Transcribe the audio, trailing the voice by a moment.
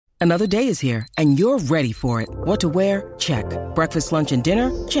Another day is here, and you're ready for it. What to wear? Check. Breakfast, lunch, and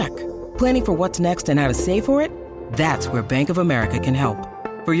dinner? Check. Planning for what's next and how to save for it? That's where Bank of America can help.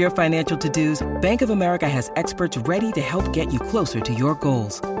 For your financial to-dos, Bank of America has experts ready to help get you closer to your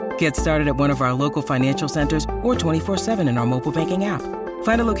goals. Get started at one of our local financial centers or 24/7 in our mobile banking app.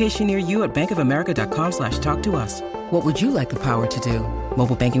 Find a location near you at bankofamerica.com/talktous. What would you like the power to do?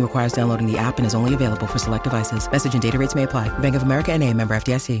 Mobile banking requires downloading the app and is only available for select devices. Message and data rates may apply. Bank of America N.A., member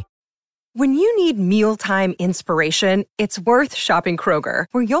FDIC. When you need mealtime inspiration, it's worth shopping Kroger,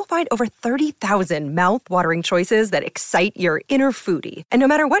 where you'll find over 30,000 mouth-watering choices that excite your inner foodie. And no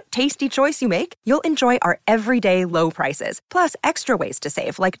matter what tasty choice you make, you'll enjoy our everyday low prices, plus extra ways to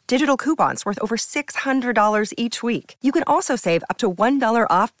save, like digital coupons worth over $600 each week. You can also save up to $1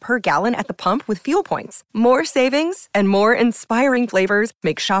 off per gallon at the pump with fuel points. More savings and more inspiring flavors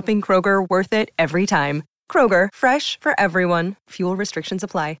make shopping Kroger worth it every time. Kroger, fresh for everyone. Fuel restrictions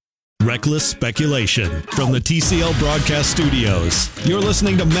apply. Reckless speculation from the TCL broadcast studios. You're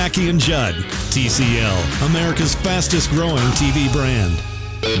listening to Mackey and Judd. TCL, America's fastest growing TV brand.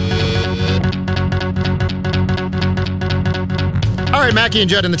 All right, Mackey and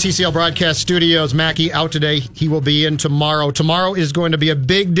Judd in the TCL broadcast studios. Mackey out today. He will be in tomorrow. Tomorrow is going to be a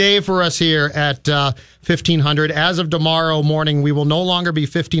big day for us here at 1500. As of tomorrow morning, we will no longer be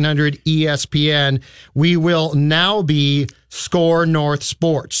 1500 ESPN. We will now be Score North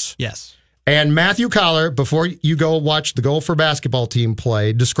Sports. Yes. And Matthew Collar, before you go watch the Gopher basketball team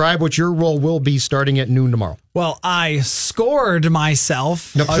play, describe what your role will be starting at noon tomorrow. Well, I scored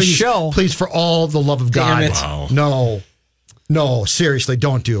myself a show. Please, for all the love of God. Wow. No, seriously,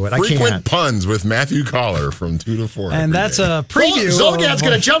 don't do it. I can't. Frequent puns with Matthew Collar from 2 to 4. And that's a preview. Zolgad's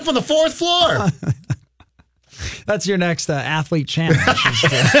going to jump from the fourth floor. That's your next athlete challenge.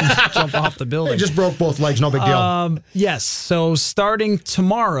 Jump off the building. They just broke both legs. No big deal. Yes. So starting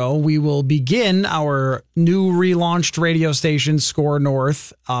tomorrow, we will begin our new relaunched radio station, Score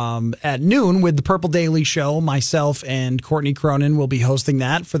North, at noon with the Purple Daily Show. Myself and Courtney Cronin will be hosting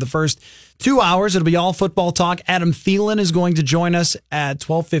that for the first 2 hours. It'll be all football talk. Adam Thielen is going to join us at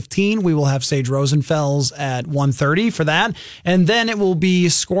 12:15. We will have Sage Rosenfels at 1:30 for that. And then it will be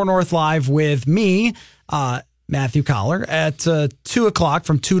Score North Live with me, Matthew Collar, at 2 o'clock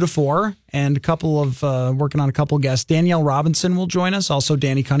from 2 to 4, and a couple of working on a couple of guests. Danielle Robinson will join us. Also,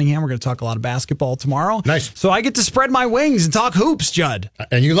 Danny Cunningham. We're going to talk a lot of basketball tomorrow. Nice. So I get to spread my wings and talk hoops, Judd.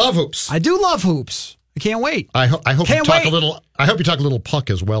 And you love hoops. I do love hoops. I can't wait. I hope you talk a little. I hope you talk a little puck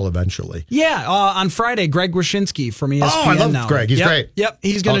as well eventually. Yeah, on Friday, Greg Wyszynski from ESPN. Oh, I love now. Greg. He's great. Yep,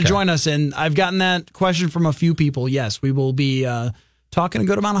 he's going to join us, and I've gotten that question from a few people. Yes, we will be talking a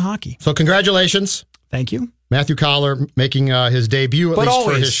good amount of hockey. So congratulations. Thank you. Matthew Collar making his debut, at least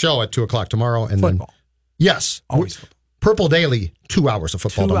for his show at 2 o'clock tomorrow. And football. Then, yes. Always football. Purple Daily, 2 hours of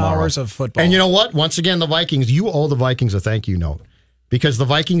football tomorrow. 2 hours of football. And you know what? Once again, the Vikings, you owe the Vikings a thank you note. Because the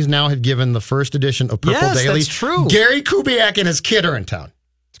Vikings now have given the first edition of Purple Daily. Yes, that's true. Gary Kubiak and his kid are in town.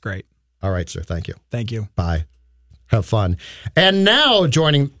 It's great. All right, sir. Thank you. Thank you. Bye. Have fun. And now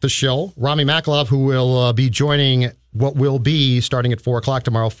joining the show, Rami Makalov, who will be joining what will be starting at 4 o'clock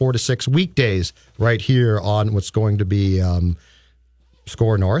tomorrow, 4 to 6 weekdays, right here on what's going to be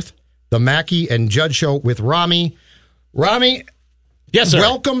Score North. The Mackey and Judd Show with Rami. Rami, yes, sir.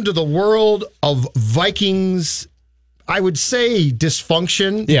 Welcome to the world of Vikings. I would say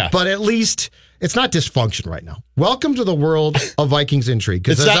dysfunction, but at least it's not dysfunction right now. Welcome to the world of Vikings intrigue.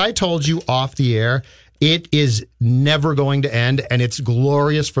 Because as I told you off the air, it is never going to end, and it's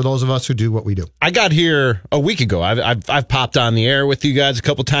glorious for those of us who do what we do. I got here a week ago. I've popped on the air with you guys a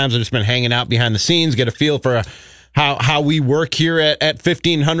couple times. I've just been hanging out behind the scenes, get a feel for how we work here at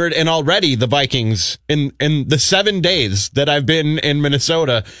 1500, and already the Vikings in the 7 days that I've been in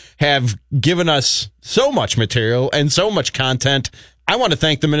Minnesota have given us so much material and so much content. I want to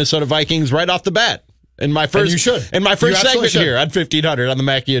thank the Minnesota Vikings right off the bat. In my first segment here at 1500 on the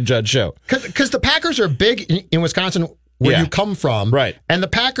Mackey and Judd Show. Because the Packers are big in Wisconsin, where you come from. Right. And the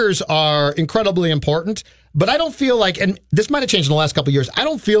Packers are incredibly important. But I don't feel like, and this might have changed in the last couple of years, I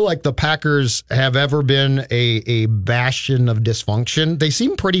don't feel like the Packers have ever been a bastion of dysfunction. They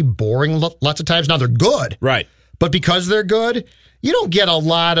seem pretty boring lots of times. Now, they're good. Right. But because they're good, you don't get a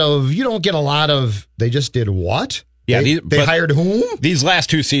lot of, they just did what? Yeah, they hired whom? These last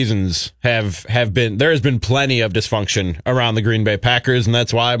 2 seasons have been, there has been plenty of dysfunction around the Green Bay Packers, and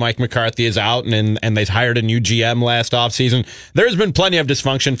that's why Mike McCarthy is out, and they hired a new GM last offseason. There has been plenty of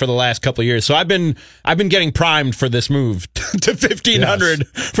dysfunction for the last couple of years, so I've been getting primed for this move to 1500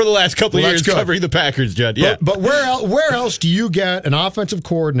 for the last couple of years covering the Packers, Judd. Yeah, but where else do you get an offensive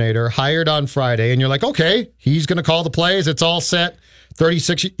coordinator hired on Friday, and you're like, okay, he's going to call the plays, it's all set.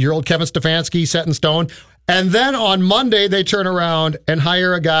 36-year-old Kevin Stefanski set in stone. And then on Monday, they turn around and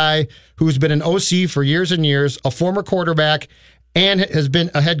hire a guy who's been an OC for years and years, a former quarterback, and has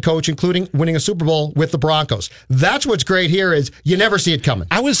been a head coach, including winning a Super Bowl with the Broncos. That's what's great here is you never see it coming.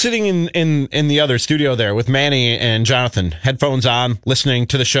 I was sitting in the other studio there with Manny and Jonathan, headphones on, listening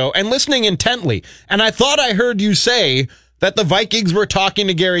to the show and listening intently. And I thought I heard you say that the Vikings were talking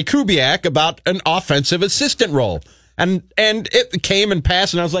to Gary Kubiak about an offensive assistant role. And it came and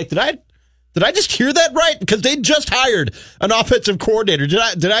passed, and I was like, Did I just hear that right? Because they just hired an offensive coordinator.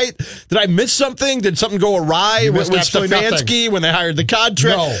 Did I miss something? Did something go awry with Stefanski when they hired the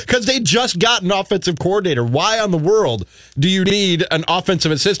contract? No. Because they just got an offensive coordinator. Why on the world do you need an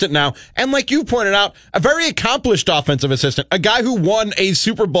offensive assistant now? And like you pointed out, a very accomplished offensive assistant, a guy who won a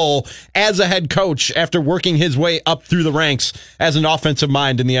Super Bowl as a head coach after working his way up through the ranks as an offensive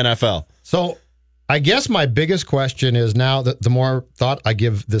mind in the NFL. So I guess my biggest question is now that the more thought I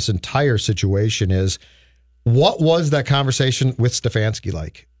give this entire situation is, what was that conversation with Stefanski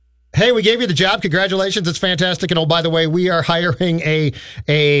like? Hey, we gave you the job. Congratulations. It's fantastic. And oh, by the way, we are hiring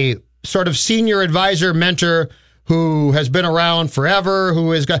a sort of senior advisor mentor who has been around forever,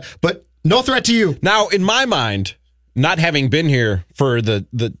 who is got, but no threat to you. Now, in my mind, not having been here for the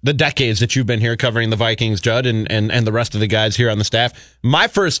decades that you've been here covering the Vikings, Judd, and the rest of the guys here on the staff, my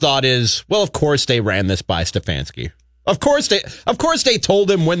first thought is, well, of course they ran this by Stefanski. Of course they told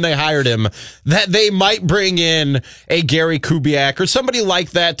him when they hired him that they might bring in a Gary Kubiak or somebody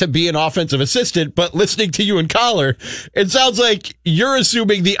like that to be an offensive assistant. But listening to you and Collar, it sounds like you're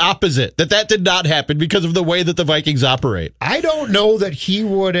assuming the opposite, that did not happen because of the way that the Vikings operate. I don't know that he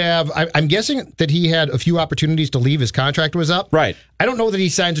would have. I'm guessing that he had a few opportunities to leave. His contract was up. Right. I don't know that he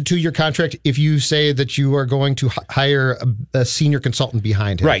signs a 2-year contract if you say that you are going to hire a senior consultant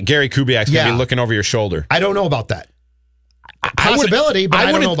behind him. Right. Gary Kubiak's going to be looking over your shoulder. I don't know about that. Possibility, but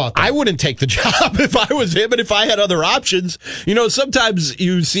I don't know about that. I wouldn't take the job if I was him and if I had other options. You know, sometimes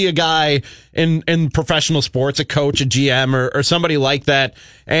you see a guy in professional sports, a coach, a GM, or somebody like that,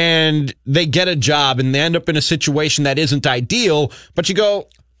 and they get a job and they end up in a situation that isn't ideal, but you go,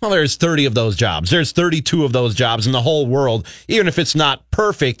 well, there's 30 of those jobs. There's 32 of those jobs in the whole world. Even if it's not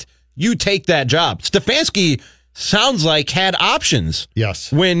perfect, you take that job. Stefanski sounds like had options.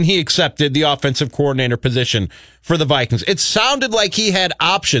 Yes. When he accepted the offensive coordinator position for the Vikings. It sounded like he had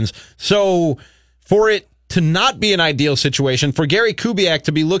options. So for it to not be an ideal situation, for Gary Kubiak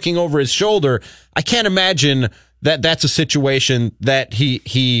to be looking over his shoulder, I can't imagine that that's a situation that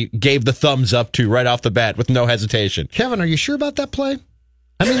he gave the thumbs up to right off the bat with no hesitation. Kevin, are you sure about that play?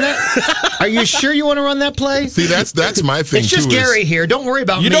 I mean, are you sure you want to run that play? See, that's my thing, it's just too. Gary here. Don't worry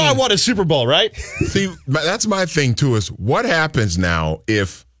about me. You know I won a Super Bowl, right? See, that's my thing, too, is what happens now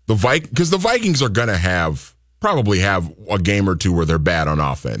if the Vikings, because the Vikings are going to probably have a game or two where they're bad on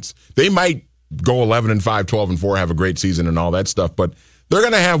offense. They might go 11-5, 12-4, have a great season and all that stuff, but they're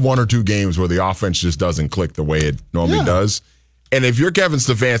going to have 1 or 2 games where the offense just doesn't click the way it normally does. And if you're Kevin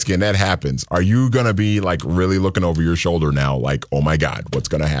Stefanski and that happens, are you going to be like really looking over your shoulder now? Like, oh my God, what's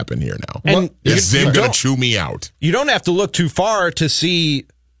going to happen here now? And is Zim going to chew me out? You don't have to look too far to see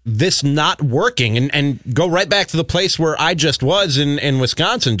this not working and go right back to the place where I just was in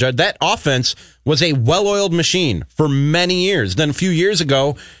Wisconsin, Judd. That offense was a well-oiled machine for many years. Then a few years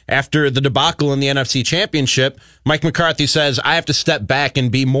ago, after the debacle in the NFC Championship, Mike McCarthy says, I have to step back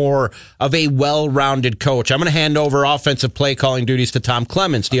and be more of a well-rounded coach. I'm going to hand over offensive play calling duties to Tom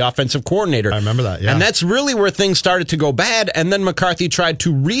Clements, the offensive coordinator. I remember that, yeah. And that's really where things started to go bad. And then McCarthy tried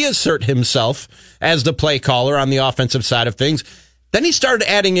to reassert himself as the play caller on the offensive side of things. Then he started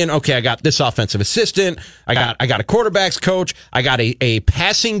adding in, okay, I got this offensive assistant, I got a quarterbacks coach, I got a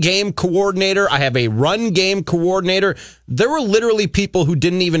passing game coordinator, I have a run game coordinator. There were literally people who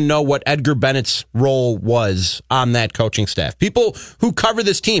didn't even know what Edgar Bennett's role was on that coaching staff. People who cover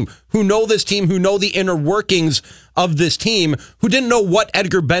this team, who know this team, who know the inner workings of this team, who didn't know what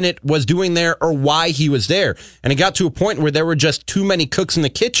Edgar Bennett was doing there or why he was there. And it got to a point where there were just too many cooks in the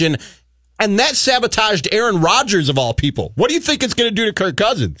kitchen. And that sabotaged Aaron Rodgers, of all people. What do you think it's going to do to Kirk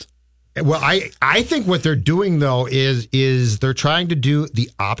Cousins? Well, I think what they're doing, though, is they're trying to do the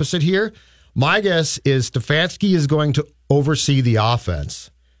opposite here. My guess is Stefanski is going to oversee the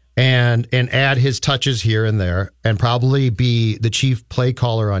offense and add his touches here and there and probably be the chief play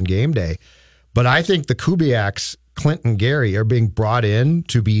caller on game day. But I think the Kubiaks, Clint and Gary, are being brought in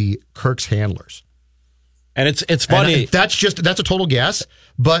to be Kirk's handlers. And it's funny. And that's a total guess,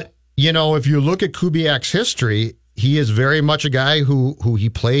 but you know, if you look at Kubiak's history, he is very much a guy who he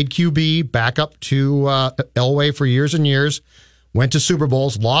played QB back up to Elway for years and years, went to Super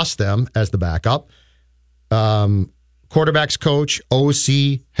Bowls, lost them as the backup. quarterbacks coach,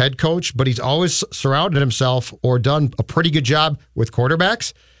 OC, head coach, but he's always surrounded himself or done a pretty good job with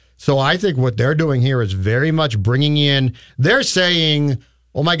quarterbacks. So I think what they're doing here is very much bringing in, they're saying,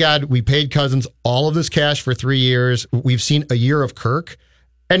 oh my God, we paid Cousins all of this cash for 3 years. We've seen a year of Kirk,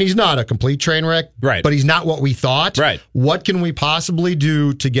 and he's not a complete train wreck, right? But he's not what we thought. Right. What can we possibly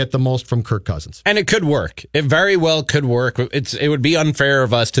do to get the most from Kirk Cousins? And it could work. It very well could work. It would be unfair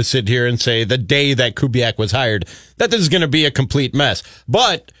of us to sit here and say the day that Kubiak was hired that this is going to be a complete mess.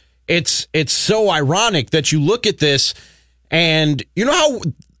 But it's so ironic that you look at this and you know how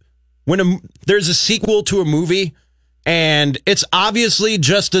when there's a sequel to a movie and it's obviously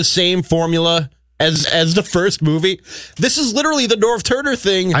just the same formula as the first movie. This is literally the Norv Turner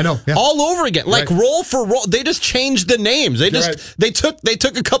thing. I know, yeah. All over again. Like role for role. They just changed the names. They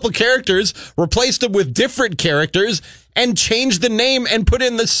took a couple characters, replaced them with different characters, and changed the name and put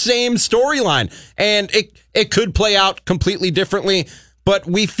in the same storyline. And it could play out completely differently. But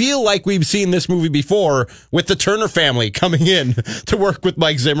we feel like we've seen this movie before with the Turner family coming in to work with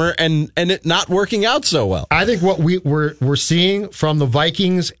Mike Zimmer and it not working out so well. I think what we're seeing from the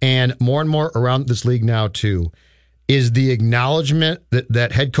Vikings and more around this league now too is the acknowledgement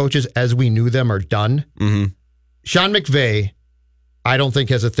that head coaches as we knew them are done. Mm-hmm. Sean McVay, I don't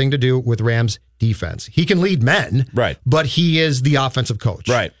think has a thing to do with Rams defense. He can lead men, right? But he is the offensive coach,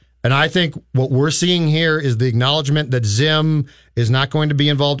 right? And I think what we're seeing here is the acknowledgement that Zim is not going to be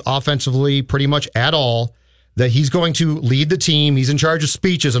involved offensively pretty much at all, that he's going to lead the team. He's in charge of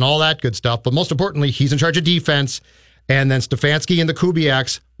speeches and all that good stuff. But most importantly, he's in charge of defense. And then Stefanski and the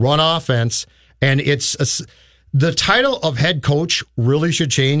Kubiaks run offense. And the title of head coach really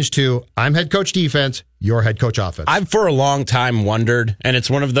should change to I'm head coach defense, you're head coach offense. I've for a long time wondered, and it's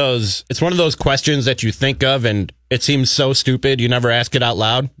one of those questions that you think of and it seems so stupid you never ask it out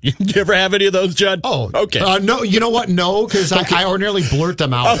loud. You ever have any of those, Judd? Oh, okay. No, you know what? No, because I ordinarily blurt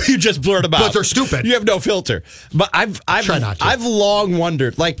them out. Oh, you just blurt them out. But they're stupid. You have no filter. But I've long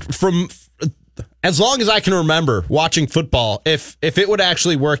wondered, like from as long as I can remember watching football, if it would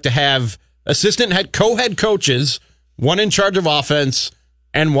actually work to have co-head coaches, one in charge of offense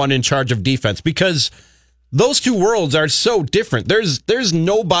and one in charge of defense, because those two worlds are so different. There's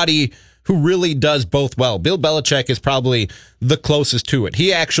nobody who really does both well. Bill Belichick is probably the closest to it.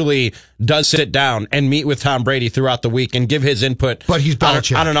 He actually does sit down and meet with Tom Brady throughout the week and give his input but he's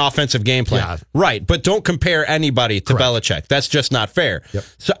Belichick. on an offensive game plan. Yeah. Right, but don't compare anybody to Correct. Belichick. That's just not fair. Yep.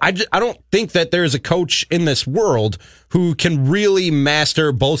 So I don't think that there's a coach in this world who can really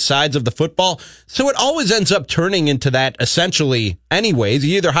master both sides of the football. So it always ends up turning into that essentially anyways.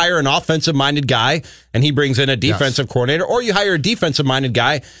 You either hire an offensive-minded guy and he brings in a defensive coordinator, or you hire a defensive-minded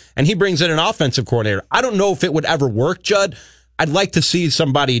guy and he brings in an offensive coordinator. I don't know if it would ever work, Judd. I'd like to see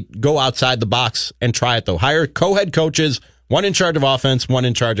somebody go outside the box and try it, though. Hire co-head coaches, one in charge of offense, one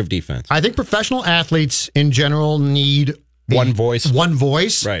in charge of defense. I think professional athletes in general need one voice. One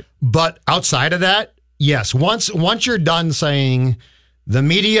voice. Right. But outside of that, yes, once you're done saying the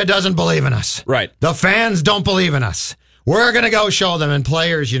media doesn't believe in us. Right. The fans don't believe in us. We're going to go show them, and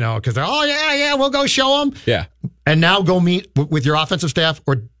players, because they're, oh, yeah, we'll go show them. Yeah. And now go meet with your offensive staff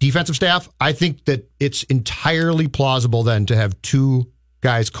or defensive staff. I think that it's entirely plausible then to have two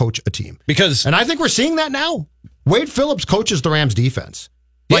guys coach a team. And I think we're seeing that now. Wade Phillips coaches the Rams defense.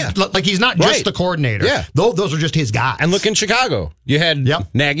 Like he's not just the coordinator. Yeah. Those are just his guys. And look in Chicago. You had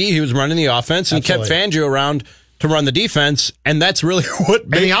Nagy, he was running the offense, and Absolutely. he kept Fangio around to run the defense, and that's really what...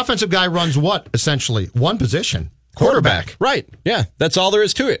 And the offensive guy runs what, essentially? One position. Quarterback. Right. Yeah. That's all there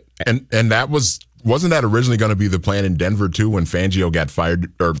is to it. And that wasn't that originally going to be the plan in Denver too when Fangio got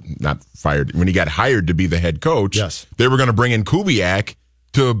fired, or not fired, when he got hired to be the head coach? Yes. They were going to bring in Kubiak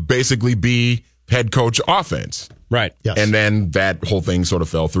to basically be head coach offense. Right. Yes. And then that whole thing sort of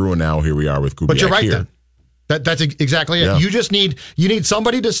fell through, and now here we are with Kubiak. But you're right here. then. That's exactly it. Yeah. You just need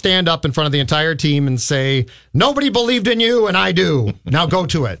somebody to stand up in front of the entire team and say, nobody believed in you, and I do. Now go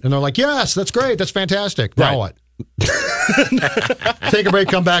to it. And they're like, yes, that's great. That's fantastic. Now what? Take a break.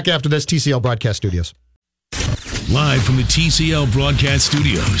 Come back after this. TCL Broadcast Studios. Live from the TCL Broadcast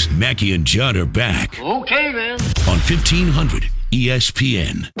Studios, Mackie and Judd are back. Okay, then. On 1500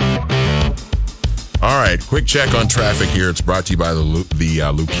 ESPN. All right, quick check on traffic here. It's brought to you by the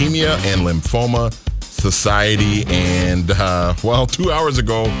Leukemia and Lymphoma Society. And, 2 hours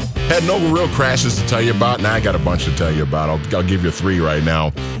ago, had no real crashes to tell you about. Now I got a bunch to tell you about. I'll give you 3 right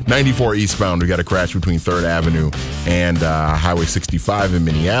now. 94 eastbound, we got a crash between 3rd Avenue and Highway 65 in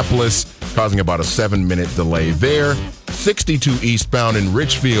Minneapolis, causing about a 7-minute delay there. 62 eastbound in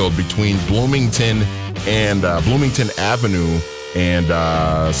Richfield between Bloomington and Bloomington Avenue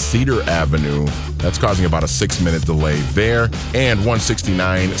and Cedar Avenue. That's causing about a 6-minute delay there. And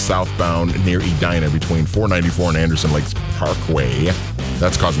 169 southbound near Edina between 494 and Anderson Lakes Parkway.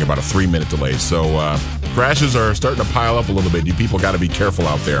 That's causing about a 3-minute delay. So crashes are starting to pile up a little bit. You people got to be careful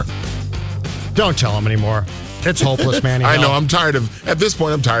out there. Don't tell them anymore. It's hopeless, man. I know. At this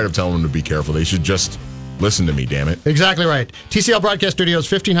point, I'm tired of telling them to be careful. They should just listen to me, damn it. Exactly right. TCL Broadcast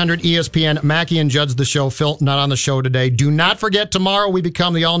Studios, 1500 ESPN. Mackey and Judd's the show. Phil, not on the show today. Do not forget, tomorrow we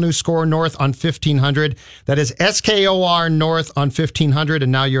become the all-new Score North on 1500. That is SKOR North on 1500.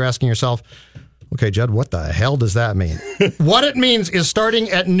 And now you're asking yourself, okay, Judd, what the hell does that mean? What it means is starting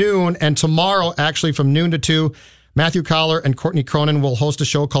at noon, and tomorrow, actually from noon to 2, Matthew Collar and Courtney Cronin will host a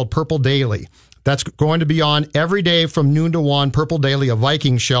show called Purple Daily. That's going to be on every day from noon to 1, Purple Daily, a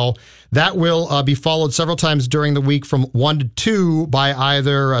Viking show. That will be followed several times during the week from 1 to 2 by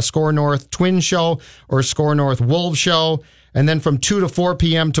either a Score North Twin show or Score North Wolves show. And then from 2 to 4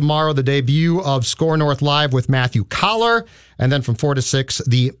 p.m. tomorrow, the debut of Score North Live with Matthew Collar. And then from 4 to 6,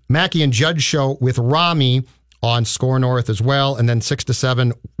 the Mackey and Judd show with Rami on Score North as well. And then 6 to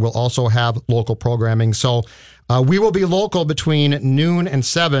 7, we'll also have local programming. So we will be local between noon and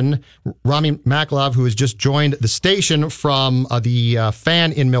 7. Rami Maklov, who has just joined the station from the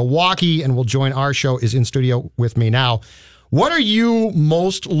Fan in Milwaukee and will join our show, is in studio with me now. What are you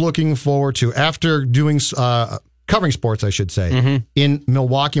most looking forward to after doing covering sports, I should say, in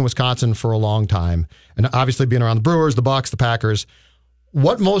Milwaukee and Wisconsin for a long time, and obviously being around the Brewers, the Bucks, the Packers?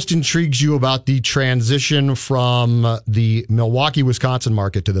 What most intrigues you about the transition from the Milwaukee, Wisconsin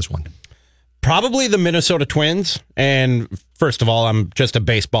market to this one? Probably the Minnesota Twins. And first of all, I'm just a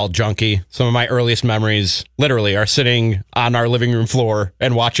baseball junkie. Some of my earliest memories literally are sitting on our living room floor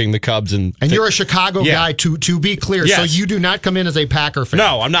and watching the Cubs. And you're a Chicago guy, to be clear. Yes. So you do not come in as a Packer fan.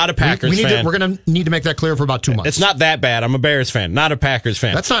 No, I'm not a Packers fan. We're going to need to make that clear for about 2 months. It's not that bad. I'm a Bears fan, not a Packers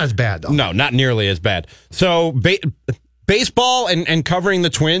fan. That's not as bad, though. No, not nearly as bad. So baseball and covering the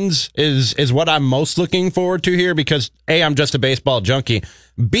Twins is what I'm most looking forward to here because, A, I'm just a baseball junkie.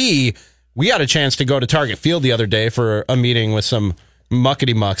 B, we got a chance to go to Target Field the other day for a meeting with some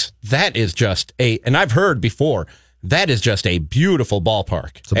muckety mucks. That is just and I've heard before, that is just a beautiful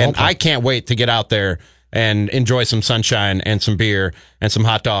ballpark. And I can't wait to get out there and enjoy some sunshine and some beer and some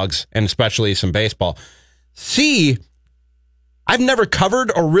hot dogs and especially some baseball. C, I've never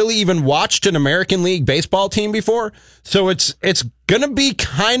covered or really even watched an American League baseball team before. So it's going to be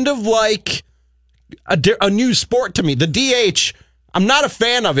kind of like a new sport to me. The DH, I'm not a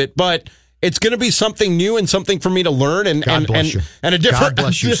fan of it, but it's going to be something new and something for me to learn and God bless you. And a different. God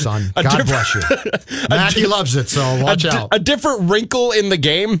bless you, son. God bless you. Matthew loves it, so watch out. A different wrinkle in the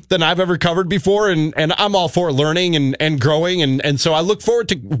game than I've ever covered before, and I'm all for learning and growing, and so I look forward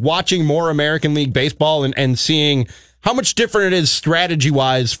to watching more American League baseball and seeing how much different it is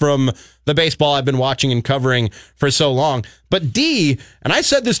strategy-wise from the baseball I've been watching and covering for so long. But D, and I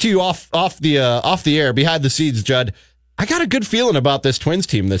said this to you off the air, behind the scenes, Judd, I got a good feeling about this Twins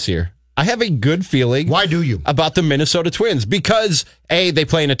team this year. I have a good feeling. Why do you? About the Minnesota Twins. Because, A, they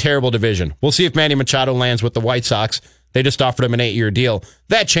play in a terrible division. We'll see if Manny Machado lands with the White Sox. They just offered him an 8-year deal.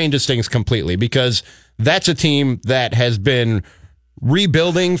 That changes things completely because that's a team that has been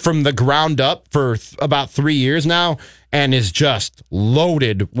rebuilding from the ground up for about 3 years now and is just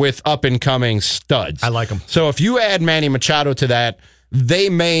loaded with up-and-coming studs. I like them. So if you add Manny Machado to that, they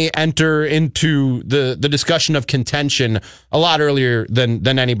may enter into the discussion of contention a lot earlier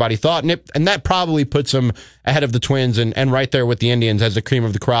than anybody thought. And that probably puts them ahead of the Twins and right there with the Indians as the cream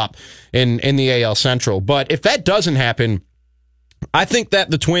of the crop in the AL Central. But if that doesn't happen, I think that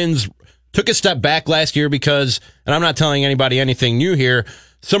the Twins took a step back last year because, and I'm not telling anybody anything new here,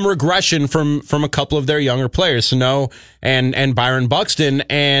 some regression from a couple of their younger players, Sano and Byron Buxton.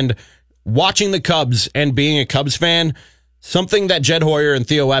 And watching the Cubs and being a Cubs fan, something that Jed Hoyer and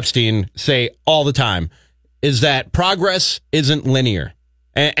Theo Epstein say all the time is that progress isn't linear.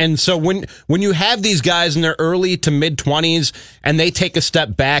 And so when you have these guys in their early to mid-20s and they take a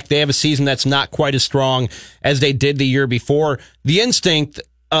step back, they have a season that's not quite as strong as they did the year before, the instinct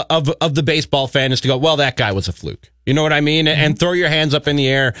of the baseball fan is to go, well, that guy was a fluke. You know what I mean? And throw your hands up in the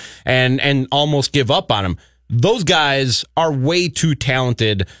air and almost give up on him. Those guys are way too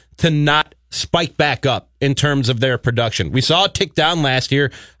talented to not spike back up in terms of their production. We saw it tick down last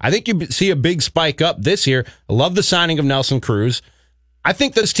year. I think you see a big spike up this year. I love the signing of Nelson Cruz. I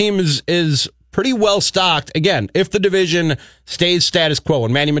think this team is pretty well stocked. Again, if the division stays status quo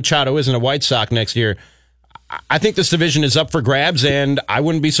and Manny Machado isn't a White Sox next year, I think this division is up for grabs, and I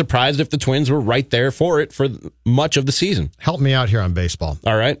wouldn't be surprised if the Twins were right there for it for much of the season. Help me out here on baseball.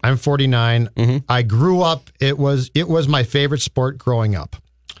 All right. I'm 49. I grew up. It was my favorite sport growing up.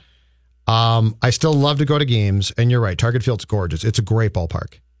 I still love to go to games, and you're right. Target Field's gorgeous. It's a great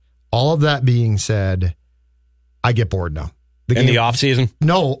ballpark. All of that being said, I get bored now. In the off season?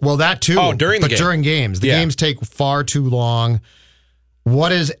 No, well, that too. Oh, during the game. During games. The games take far too long.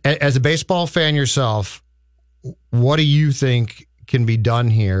 What is, as a baseball fan yourself, what do you think can be done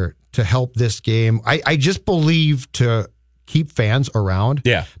here to help this game? I just believe to keep fans around.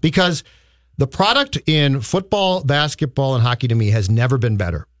 Yeah. Because the product in football, basketball, and hockey to me has never been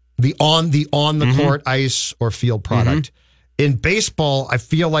better. The on the court, ice, or field product. In baseball, I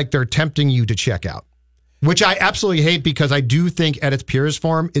feel like they're tempting you to check out, which I absolutely hate because I do think at its purest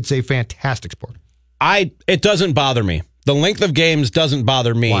form, it's a fantastic sport. It doesn't bother me. The length of games doesn't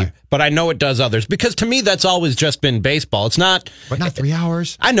bother me. Why? But I know it does others. Because to me, that's always just been baseball. It's not... But not 3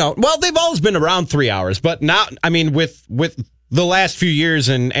 hours. I know. Well, they've always been around 3 hours. But now, I mean, with the last few years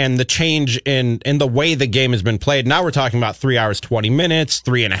and the change in the way the game has been played, now we're talking about 3 hours, 20 minutes,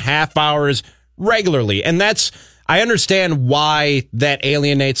 3.5 hours regularly. And that's... I understand why that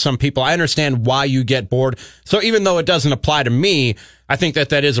alienates some people. I understand why you get bored. So even though it doesn't apply to me, I think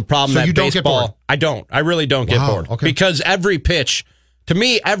that is a problem. So that you don't baseball, get bored? I don't. I really don't get bored. Okay. Because every pitch,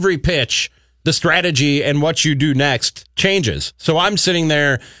 the strategy and what you do next changes. So I'm sitting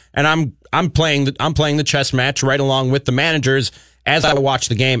there and I'm playing the chess match right along with the managers as I watch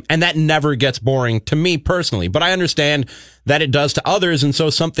the game, and that never gets boring to me personally. But I understand that it does to others, and so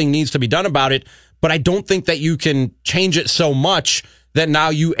something needs to be done about it. But I don't think that you can change it so much that now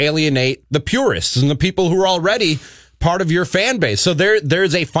you alienate the purists and the people who are already part of your fan base. So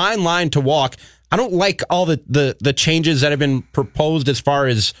there's a fine line to walk. I don't like all the changes that have been proposed as far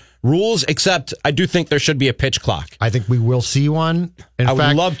as rules, except I do think there should be a pitch clock. I think we will see one. I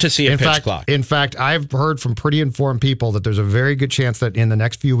would love to see a pitch clock. In fact, I've heard from pretty informed people that there's a very good chance that in the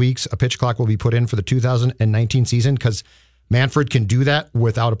next few weeks, a pitch clock will be put in for the 2019 season because Manfred can do that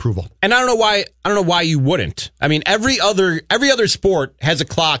without approval. And I don't know why you wouldn't. I mean, every other sport has a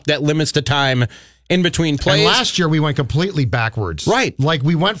clock that limits the time in between plays. And last year we went completely backwards. Right. Like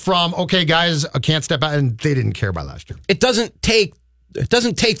we went from, okay, guys, I can't step out, and they didn't care about last year. It doesn't take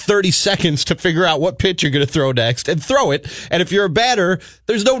 30 seconds to figure out what pitch you're going to throw next and throw it. And if you're a batter,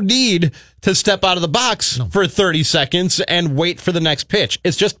 there's no need to step out of the box for 30 seconds and wait for the next pitch.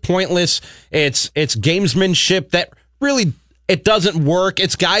 It's just pointless. It's gamesmanship that really, it doesn't work.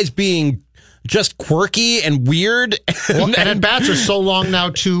 It's guys being just quirky and weird. And at bats are so long now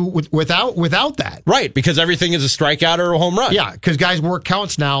too without that. Right, because everything is a strikeout or a home run. Yeah, because guys work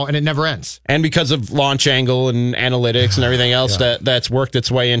counts now and it never ends. And because of launch angle and analytics and everything else that's worked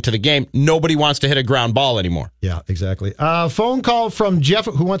its way into the game, nobody wants to hit a ground ball anymore. Yeah, exactly. Phone call from Jeff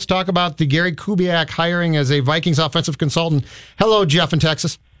who wants to talk about the Gary Kubiak hiring as a Vikings offensive consultant. Hello, Jeff in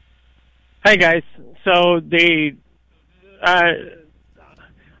Texas. Hey, guys. So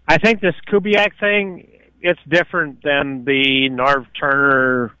I think this Kubiak thing, it's different than the Norv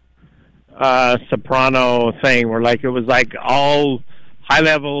Turner Soprano thing where it was all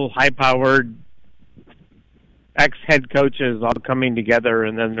high-level, high-powered ex-head coaches all coming together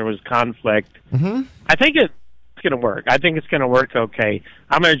and then there was conflict. Mm-hmm. I think it's going to work. I think it's going to work okay.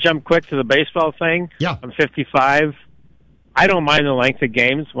 I'm going to jump quick to the baseball thing. Yeah. I'm 55. I don't mind the length of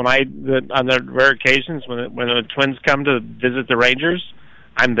games. On the rare occasions when the Twins come to visit the Rangers,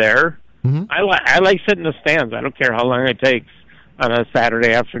 I'm there. Mm-hmm. I like sitting in the stands. I don't care how long it takes on a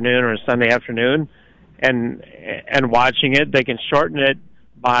Saturday afternoon or a Sunday afternoon, and watching it. They can shorten it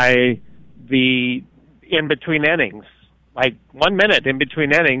by the in between innings, like 1 minute in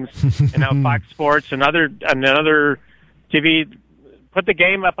between innings, and now Fox Sports and another TV put the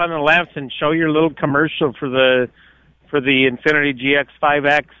game up on the left and show your little commercial for the Infiniti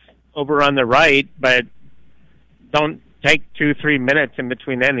GX5X over on the right, but don't take 2-3 minutes in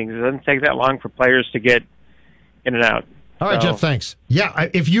between innings. It doesn't take that long for players to get in and out. All right, Jeff, thanks. Yeah,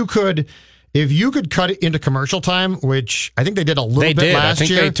 if you could cut it into commercial time, which I think they did a little bit last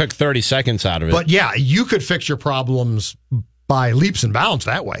year. I think they took 30 seconds out of it. But yeah, you could fix your problems by leaps and bounds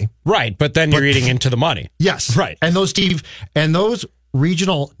that way. Right, but then you're eating into the money. Yes. Right. And those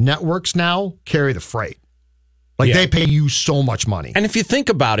regional networks now carry the freight. They pay you so much money. And if you think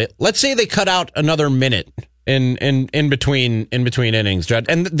about it, let's say they cut out another minute in between innings, Judd.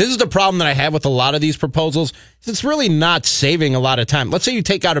 And this is the problem that I have with a lot of these proposals. It's really not saving a lot of time. Let's say you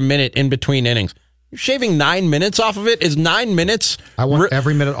take out a minute in between innings. You're shaving 9 minutes off of it. Is 9 minutes? I want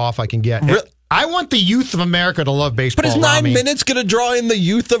every minute off I can get. I want the youth of America to love baseball. But is 9 minutes going to draw in the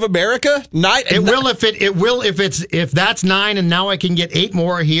youth of America? If that's 9 and now I can get 8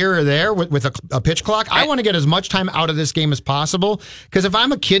 more here or there with a pitch clock. I want to get as much time out of this game as possible, because if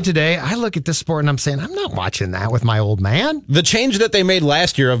I'm a kid today, I look at this sport and I'm saying, I'm not watching that with my old man. The change that they made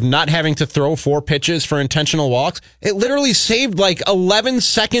last year of not having to throw 4 pitches for intentional walks, it literally saved like 11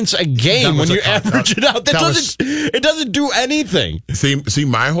 seconds a game when you average it out. It doesn't do anything. See,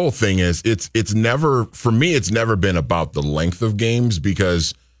 my whole thing is it's never been about the length of games,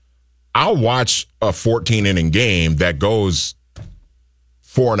 because I'll watch a 14-inning game that goes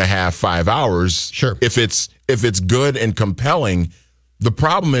 4.5, 5 hours. Sure. If it's good and compelling. The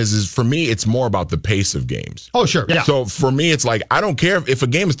problem is for me, it's more about the pace of games. Oh, sure. Yeah. So for me, it's like, I don't care if a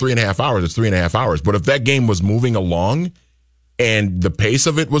game is 3.5 hours, it's 3.5 hours. But if that game was moving along and the pace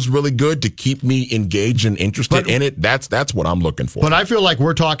of it was really good to keep me engaged and interested in it, that's what I'm looking for. But I feel like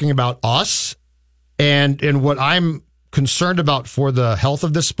we're talking about us, and what I'm concerned about for the health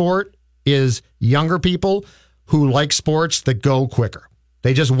of this sport is younger people who like sports that go quicker.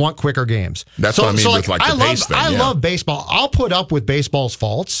 They just want quicker games. That's what I mean with like the pace thing. I love baseball. I'll put up with baseball's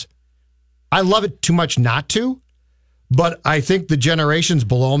faults. I love it too much not to. But I think the generations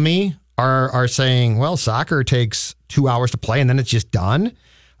below me are saying, well, soccer takes 2 hours to play and then it's just done.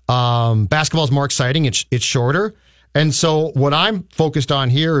 Basketball is more exciting. It's shorter. And so what I'm focused on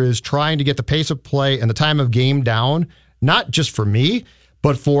here is trying to get the pace of play and the time of game down, not just for me,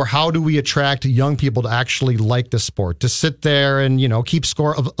 but for how do we attract young people to actually like the sport, to sit there and, keep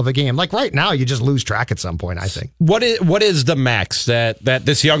score of a game. Like right now, you just lose track at some point, I think. What is the max that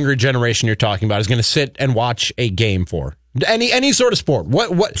this younger generation you're talking about is going to sit and watch a game for? Any sort of sport?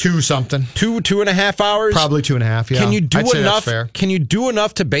 What 2 something? 2.5 hours? Probably 2.5, yeah. Can you do I'd say enough? That's fair. Can you do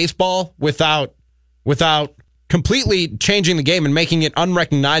enough to baseball without completely changing the game and making it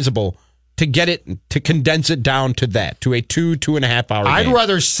unrecognizable, to get it, to condense it down to a 2.5 hour game? I'd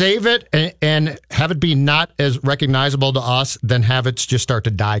rather save it and have it be not as recognizable to us than have it just start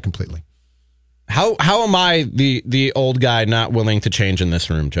to die completely. How am I the old guy not willing to change in this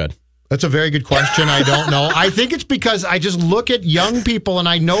room, Judd? That's a very good question. I don't know. I think it's because I just look at young people and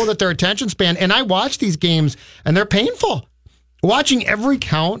I know that their attention span, and I watch these games and they're painful. Watching every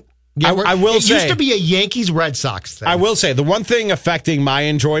count. I will say, it used to be a Yankees-Red Sox thing. I will say, the one thing affecting my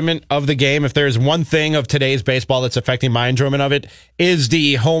enjoyment of the game, if there's one thing of today's baseball that's affecting my enjoyment of it, is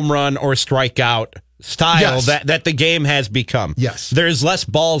the home run or strikeout style that the game has become. Yes. There's less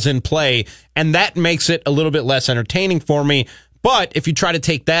balls in play, and that makes it a little bit less entertaining for me. But if you try to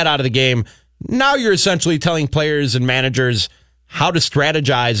take that out of the game, now you're essentially telling players and managers how to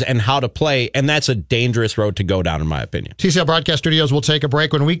strategize and how to play, and that's a dangerous road to go down, in my opinion. TCL Broadcast Studios will take a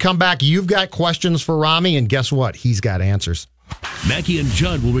break. When we come back, you've got questions for Rami, and guess what? He's got answers. Mackey and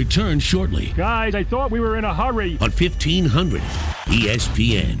Judd will return shortly. Guys, I thought we were in a hurry. On 1500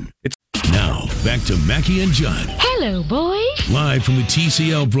 ESPN. Now, back to Mackey and Judd. Hello, boys. Live from the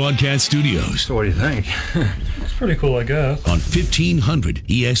TCL Broadcast Studios. So what do you think? It's pretty cool, I guess. On 1500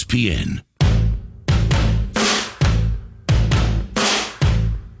 ESPN.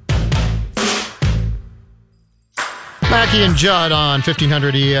 Mackey and Judd on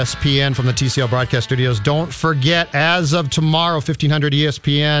 1500 ESPN from the TCL Broadcast Studios. Don't forget, as of tomorrow, 1500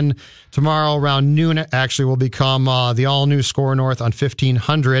 ESPN, tomorrow around noon, actually will become the all-new Score North on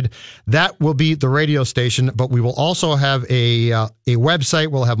 1500. That will be the radio station, but we will also have a website.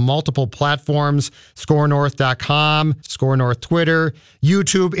 We'll have multiple platforms, scorenorth.com, Score North Twitter,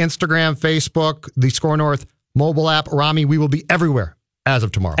 YouTube, Instagram, Facebook, the Score North mobile app. Rami, we will be everywhere as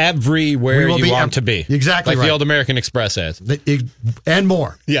of tomorrow. Everywhere you want to be. Exactly like right. the old American Express says. And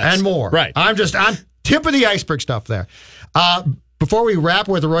more. Yes. And more. Right. I'm tip of the iceberg stuff there. Before we wrap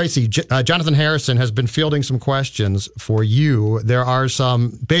with Royce, Jonathan Harrison has been fielding some questions for you. There are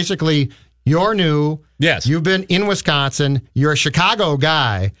some, basically, you're new. Yes. You've been in Wisconsin. You're a Chicago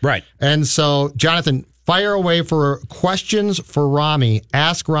guy. Right. And so, Jonathan, fire away for questions for Rami.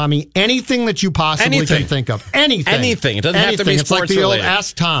 Ask Rami anything that you possibly can think of. Anything. It doesn't have to be sports It's like the old related.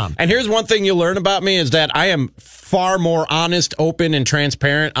 Ask Tom. And here's one thing you'll learn about me is that I am far more honest, open, and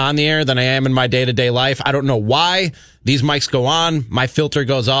transparent on the air than I am in my day-to-day life. I don't know why. These mics go on, my filter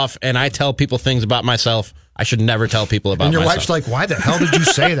goes off, and I tell people things about myself I should never tell people about myself. And your wife's like, why the hell did you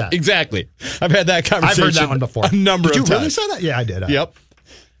say that? Exactly. I've had that conversation. I've heard that one before. A number of times. Did you really say that? Yeah, I did. Yep.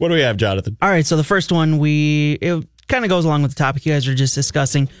 What do we have, Jonathan? All right, so the first one, it kind of goes along with the topic you guys were just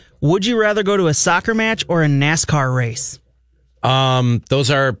discussing. Would you rather go to a soccer match or a NASCAR race?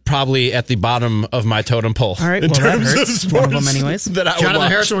 Those are probably at the bottom of my totem pole. All right, in well, terms that of hurts. sports One of them anyways. that I would Jonathan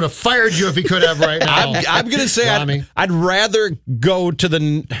watch. Harrison would have fired you if he could have right now. I'm going to say I'd rather go to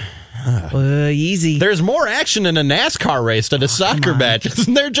the... Easy. There's more action in a NASCAR race than a soccer match,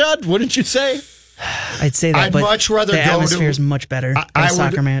 isn't there, Judd? Wouldn't you say? I'd say that. I'd but much rather the go atmosphere is to much better than a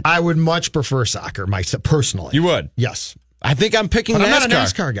soccer match. I would much prefer soccer myself personally. You would? Yes. I think I'm picking But NASCAR. I'm not a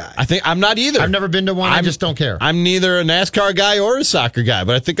NASCAR guy. I think I'm not either. I've never been to one. I just don't care. I'm neither a NASCAR guy or a soccer guy,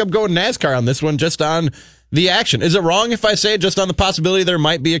 but I think I'm going NASCAR on this one just on the action. Is it wrong if I say just on the possibility there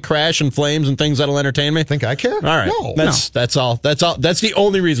might be a crash and flames and things that'll entertain me? Think I care? All right. No. That's all. That's the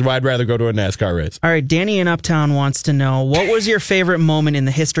only reason why I'd rather go to a NASCAR race. All right, Danny in Uptown wants to know, what was your favorite moment in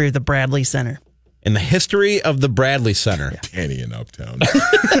the history of the Bradley Center? In the history of the Bradley Center. Danny in Uptown.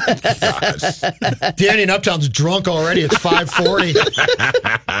 Danny in Uptown's drunk already. It's 5:40.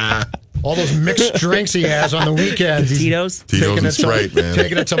 All those mixed drinks he has on the weekends. Tito's? Tito's and Sprite, man.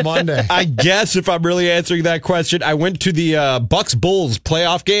 Taking it to Monday. I guess if I'm really answering that question, I went to the Bucks-Bulls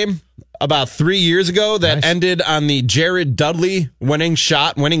playoff game about 3 years ago that ended on the Jared Dudley winning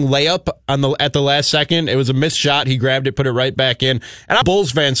layup at the last second. It was a missed shot. He grabbed it, put it right back in. And I'm a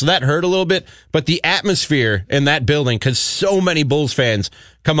Bulls fan, so that hurt a little bit. But the atmosphere in that building, because so many Bulls fans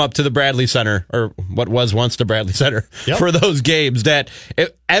come up to the Bradley Center, or what was once the Bradley Center, for those games, that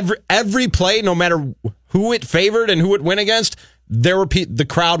every play, no matter who it favored and who it went against, the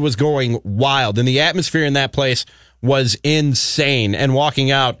crowd was going wild. And the atmosphere in that place was insane. And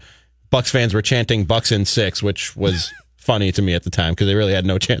walking out, Bucks fans were chanting Bucks in 6, which was funny to me at the time because they really had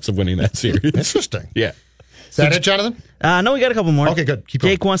no chance of winning that series. Interesting. Yeah. Is that it, Jonathan? No, we got a couple more. Okay, good. Keep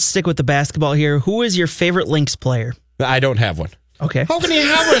going. Jake wants to stick with the basketball here. Who is your favorite Lynx player? I don't have one. Okay. How can he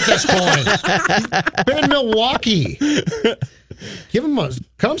have it at this point? Been in Milwaukee.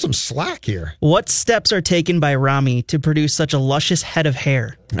 Cut him some slack here. What steps are taken by Rami to produce such a luscious head of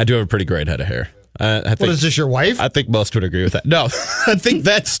hair? I do have a pretty great head of hair. I think, what is this, your wife? I think most would agree with that. No, I think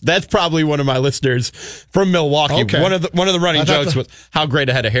that's probably one of my listeners from Milwaukee. Okay. One of the running jokes was how great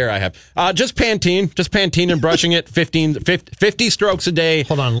a head of hair I have. Just Pantene and brushing it 50 strokes a day.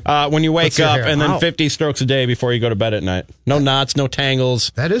 Hold on. When you wake up, hair. and then 50 strokes a day before you go to bed at night. No knots, no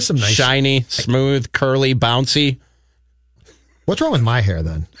tangles. That is some nice. Shiny, smooth, curly, bouncy. What's wrong with my hair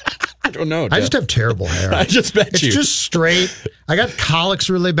then? I don't know. I just have terrible hair. I just bet it's you. It's just straight. I got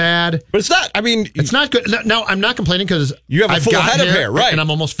colics really bad. But it's not, I mean. It's not good. No, I'm not complaining because you have a full head of hair, right? And I'm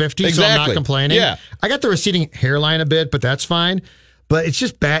almost 50, so I'm not complaining. Yeah. I got the receding hairline a bit, but that's fine. But it's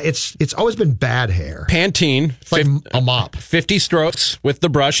just bad. It's always been bad hair. Pantene. It's like a mop. 50 strokes with the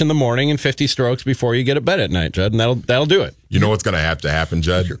brush in the morning and 50 strokes before you get to bed at night, Judd, and that'll do it. You know what's going to have to happen,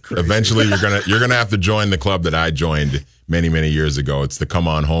 Judd? Eventually, you're gonna have to join the club that I joined many, many years ago. It's the Come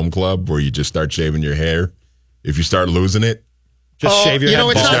On Home Club, where you just start shaving your hair. If you start losing it, just shave your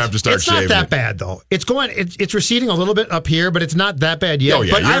head. It's not that bad though. It's receding a little bit up here, but it's not that bad yet. Oh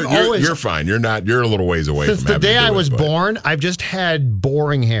yeah, but you're fine. You're a little ways away since from the day I was born. I've just had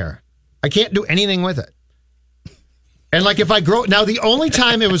boring hair. I can't do anything with it. And like if I grow now, the only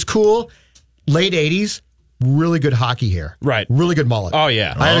time it was cool, late 80s. Really good hockey hair. Right. Really good mullet. Oh,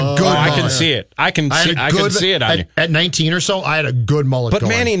 yeah. I had a good mullet. I can see it. I can see it on you. At 19 or so, I had a good mullet But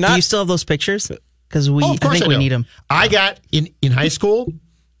going. Manny, Do you still have those pictures? Because I think we need them. I got, in high school,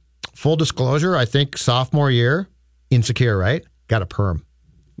 full disclosure, I think sophomore year, insecure, right? Got a perm.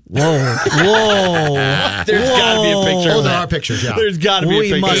 Whoa. There's got to be a picture. Oh, there are pictures, yeah. There's got to be a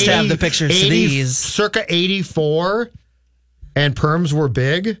picture. We must have the pictures to these. Circa 84, and perms were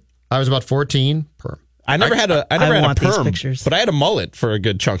big. I was about 14, perm. I never had a perm, these pictures. but I had a mullet for a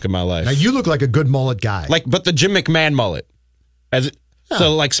good chunk of my life. Now you look like a good mullet guy. But the Jim McMahon mullet,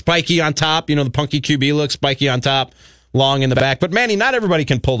 so like spiky on top, the punky QB look, spiky on top, long in the back. But Manny, not everybody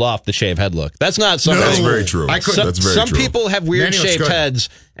can pull off the shave head look. That's not something. That's very true. Some people have weird shaved heads,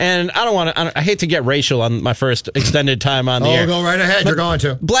 and I don't want to. I hate to get racial on my first extended time on the air. Go right ahead. You're going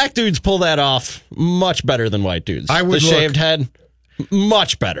to. Black dudes pull that off much better than white dudes. I would shaved head.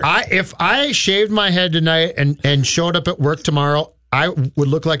 Much better. If I shaved my head tonight and showed up at work tomorrow, I would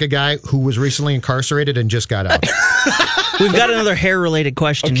look like a guy who was recently incarcerated and just got out. We've got another hair-related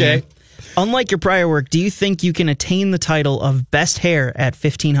question Okay. here. Unlike your prior work, do you think you can attain the title of best hair at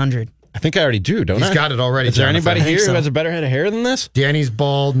 1,500? I think I already do, don't I? He's got it already. Is there Jonathan. anybody here so. who has a better head of hair than this? Danny's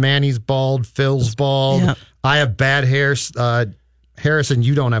bald, Manny's bald, Phil's bald. Yeah. I have bad hair. Harrison,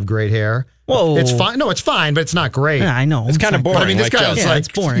 you don't have great hair. Whoa. It's fine. No, it's fine, but it's not great. Yeah, I know. It's kind of boring. But I mean, this guy is it's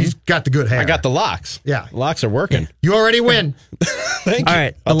boring. he's got the good hair. I got the locks. Yeah. Locks are working. You already win. Thank you. All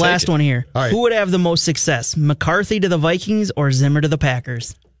right, I'll the take last it. one here. All right. Who would have the most success, McCarthy to the Vikings or Zimmer to the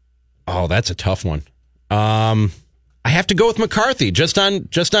Packers? Oh, that's a tough one. I have to go with McCarthy just on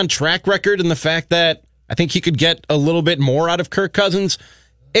track record and the fact that I think he could get a little bit more out of Kirk Cousins.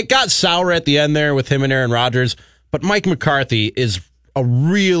 It got sour at the end there with him and Aaron Rodgers, but Mike McCarthy is a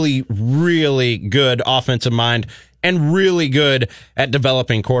really, really good offensive mind and really good at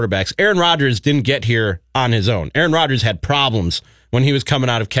developing quarterbacks. Aaron Rodgers didn't get here on his own. Aaron Rodgers had problems when he was coming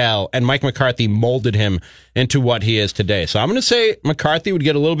out of Cal, and Mike McCarthy molded him into what he is today. So I'm going to say McCarthy would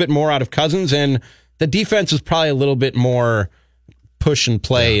get a little bit more out of Cousins, and the defense is probably a little bit more push and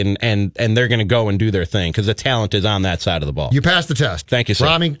play, and they're going to go and do their thing because the talent is on that side of the ball. You passed the test. Thank you, sir.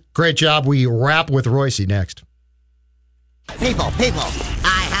 Rami, great job. We wrap with Royce next. People,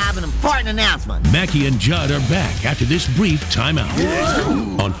 I have an important announcement. Mackie and Judd are back after this brief timeout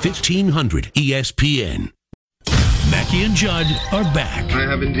on 1500 ESPN. Mackie and Judd are back. I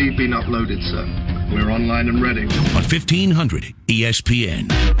have indeed been uploaded, sir. We're online and ready. On 1500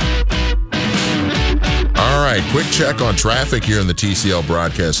 ESPN. All right, quick check on traffic here in the TCL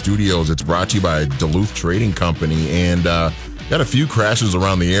Broadcast Studios. It's brought to you by Duluth Trading Company, and got a few crashes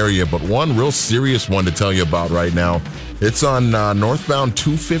around the area, but one real serious one to tell you about right now. It's on northbound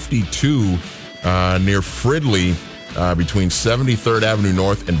 252 near Fridley between 73rd Avenue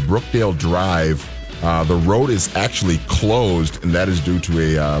North and Brookdale Drive. The road is actually closed, and that is due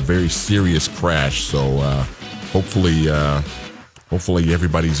to a very serious crash. So hopefully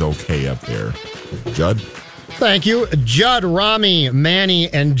everybody's okay up there. Judd? Thank you. Judd, Rami,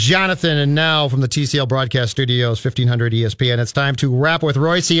 Manny, and Jonathan. And now from the TCL Broadcast Studios, 1500 ESPN, it's time to wrap with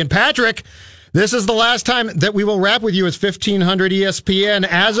Royce and Patrick. This is the last time that we will wrap with you as 1500 ESPN.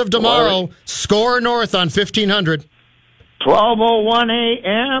 As of tomorrow, Score North on 1500. 12:01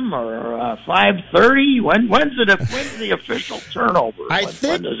 a.m. or 5:30. When's the official turnover?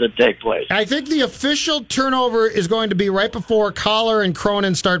 When does it take place? I think the official turnover is going to be right before Collar and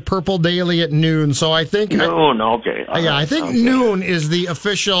Cronin start Purple Daily at noon. So I think noon. Okay. I think noon is the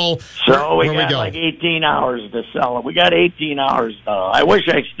official. So we got like 18 hours to sell it. We got 18 hours. I wish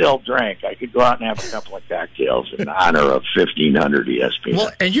I still drank. I could go out and have a couple of cocktails in honor of 1500 ESPN.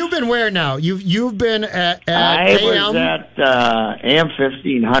 Well, and you've been where now? You've been at I AM? was at AM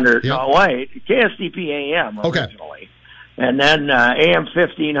 1500. Yep. No, wait, KSTP AM originally, and then AM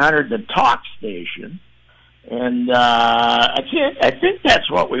 1500, the talk station, and I think that's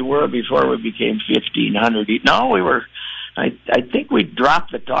what we were before we became 1500. No, we were. I think we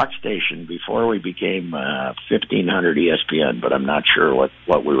dropped the talk station before we became 1500 ESPN, but I'm not sure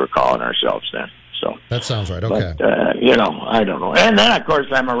what we were calling ourselves then. So that sounds right. Okay, but, I don't know. And then of course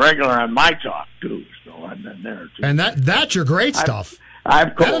I'm a regular on My Talk too. And then there too. And that's your great stuff.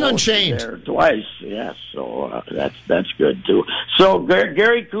 I've called Unchained there twice, yes. So that's good too. So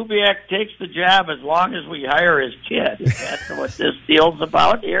Gary Kubiak takes the job as long as we hire his kid. Is that what this deal's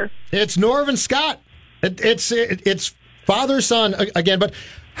about here? It's Norvin Scott. It's father son again. But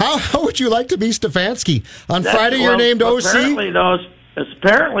how would you like to be Stefanski on Friday? You're named OC.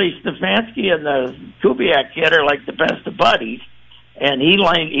 Apparently Stefanski and the Kubiak kid are like the best of buddies, and he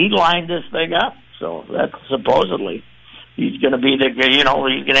lined this thing up. So that's supposedly he's going to be he's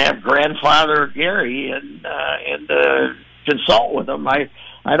going to have grandfather Gary and consult with him.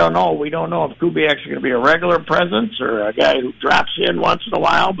 I don't know. We don't know if Kubiak's going to be a regular presence or a guy who drops in once in a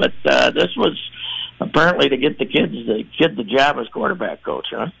while. But this was apparently to get the kid the job as quarterback coach,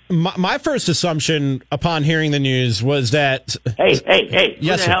 huh? My first assumption upon hearing the news was that. Hey!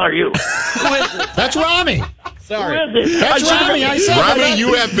 Yes, who the hell are you? Who is this? That's Rami. Sorry. That's Rami. I said Rami,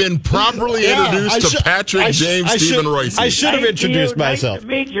 you have been properly introduced to Patrick James Stephen Royce. I should have introduced myself. Nice to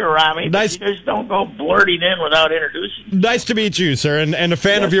meet you, Rami. Nice. You just don't go blurting in without introducing. Nice to meet you, sir, and a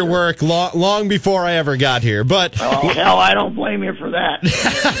fan of your work long before I ever got here. But hell, I don't blame you for that.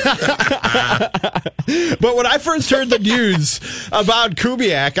 But when I first heard the news about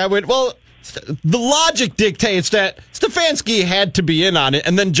Kubiak, I went, well, the logic dictates that Stefanski had to be in on it,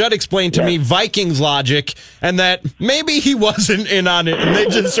 and then Judd explained to me Vikings logic, and that maybe he wasn't in on it, and they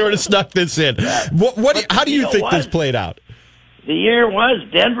just sort of snuck this in. How do you think this played out? The year was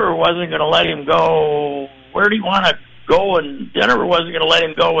Denver wasn't going to let him go. Where do you want to go? And Denver wasn't going to let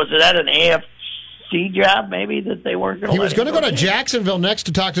him go. Was it at an AFC job, maybe, that they weren't going to? He was going to go to Jacksonville next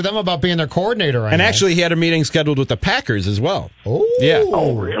to talk to them about being their coordinator. And actually, he had a meeting scheduled with the Packers as well. Oh, yeah.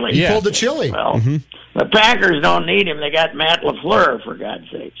 Oh, really? He pulled the chili. Well, the Packers don't need him. They got Matt LaFleur, for God's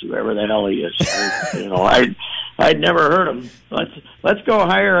sakes, whoever the hell he is. I'd never heard him. Let's go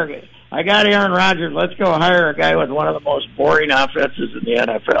hire. I got Aaron Rodgers. Let's go hire a guy with one of the most boring offenses in the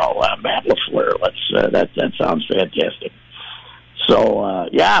NFL, Matt LaFleur. That sounds fantastic. So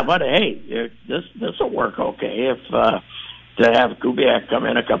but hey, this will work okay if to have Kubiak come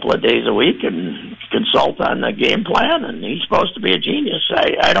in a couple of days a week and consult on the game plan, and he's supposed to be a genius.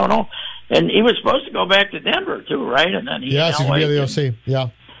 I don't know, and he was supposed to go back to Denver too, right? And then he's going to be the OC. Yeah.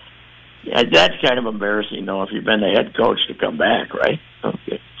 Yeah, that's kind of embarrassing, though, if you've been the head coach to come back, right?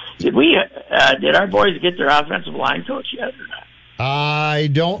 Okay. Did our boys get their offensive line coach yet or not? I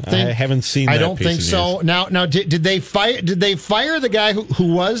don't think. I haven't seen that. I don't think so. Now, did they fire the guy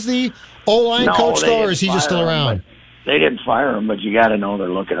who was the O-line coach, though, or is he just still around? They didn't fire him, but you got to know they're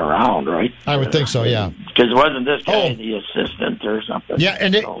looking around, right? I would think so, yeah. Because wasn't this guy the assistant or something? Yeah,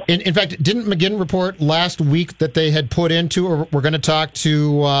 and in fact, didn't McGinn report last week that they had put into, or we're going to talk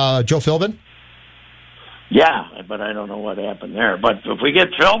to Joe Philbin? Yeah, but I don't know what happened there. But if we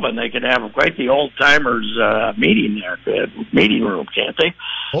get Philbin, they could have quite the old-timers meeting there, meeting room, can't they?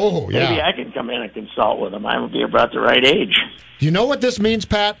 Oh, yeah. Maybe I can come in and consult with them. I would be about the right age. You know what this means,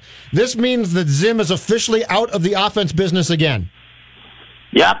 Pat? This means that Zim is officially out of the offense business again.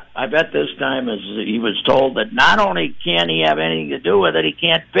 Yep, I bet this time is he was told that not only can he have anything to do with it, he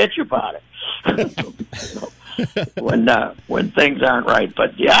can't bitch about it when things aren't right.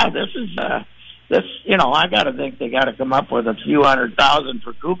 But yeah, this is I got to think they got to come up with a few $100,000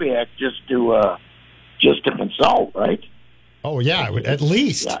 for Kubiak just to consult, right? Oh yeah, at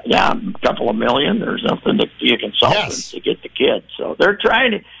least yeah, a couple of million or something to be a consultant to get the kid. So they're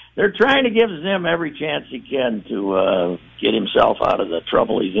trying to give Zim every chance he can to get himself out of the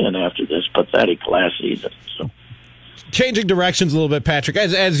trouble he's in after this pathetic last season. So. Changing directions a little bit, Patrick,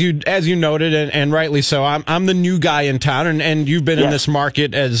 as you noted, and rightly so. I'm the new guy in town, and you've been in this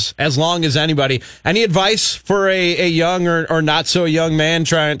market as long as anybody. Any advice for a young or not so young man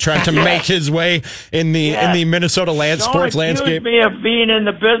trying to make his way in the Minnesota sports landscape? Don't accuse me of being in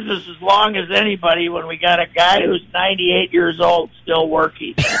the business as long as anybody when we got a guy who's 98 years old still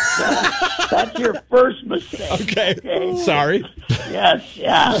working. That's your first mistake. Okay. Sorry. Yes,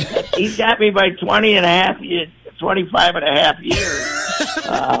 yeah. He's got me by 25 and a half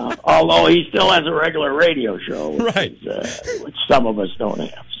years, although he still has a regular radio show, which some of us don't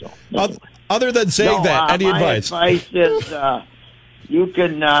have. So, anyway. Other than saying that, any advice? My advice is you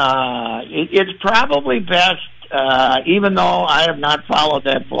can. It's probably best, even though I have not followed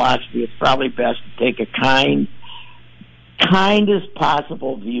that philosophy. It's probably best to take a kindest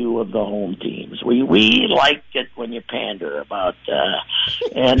possible view of the home teams. We like it when you pander about,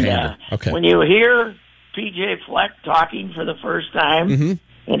 when you hear P.J. Fleck talking for the first time,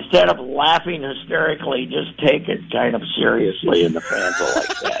 instead of laughing hysterically, just take it kind of seriously, and the fans will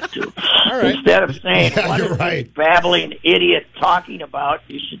like that too. All right. Instead of saying, what is this babbling idiot talking about,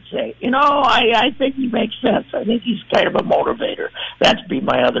 you should say, I think he makes sense. I think he's kind of a motivator. That'd be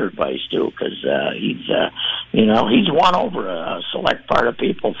my other advice too, because he's won over a select part of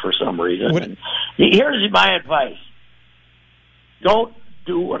people for some reason. And here's my advice. Don't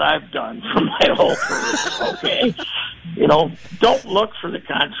do what I've done for my whole career, okay? Don't look for the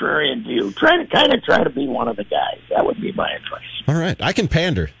contrarian view. Try to be one of the guys. That would be my advice. All right. I can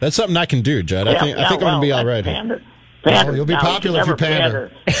pander. That's something I can do, Judd. I think I'm going to be all right. Pander. You'll be popular if you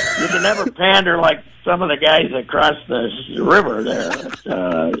pander. You can never pander like some of the guys across the river there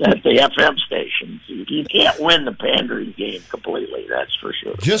at the FM stations. You can't win the pandering game completely, that's for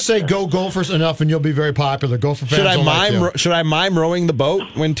sure. Just say go Gophers enough and you'll be very popular. Gopher fans Should I mime rowing the boat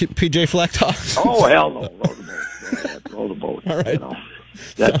when PJ Fleck talks? Oh, hell no. Row the boat. All right.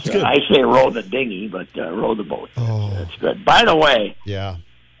 That's good. I say row the dinghy, but row the boat. Oh. That's good. By the way, yeah.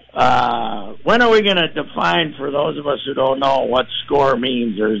 When are we going to define, for those of us who don't know, what score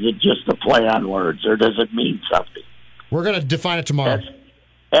means, or is it just a play on words, or does it mean something? We're going to define it tomorrow.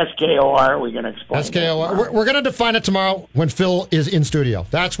 SKOR, we're going to explain SKOR. We're going to define it tomorrow when Phil is in studio.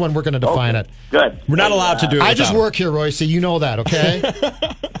 That's when we're going to define it. Good. We're not allowed to do it. I just work here, Royce. You know that, okay?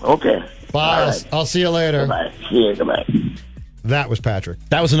 Okay. Bye. Right. I'll see you later. Bye. See you. Goodbye. That was Patrick.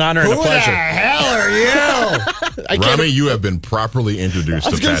 That was an honor and a pleasure. Who the hell are you? Rami, you have been properly introduced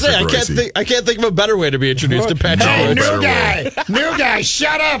to Patrick Royce. I can't think of a better way to be introduced to Patrick Royce. Hey, new guy,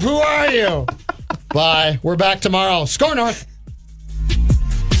 shut up. Who are you? Bye. We're back tomorrow. Score North.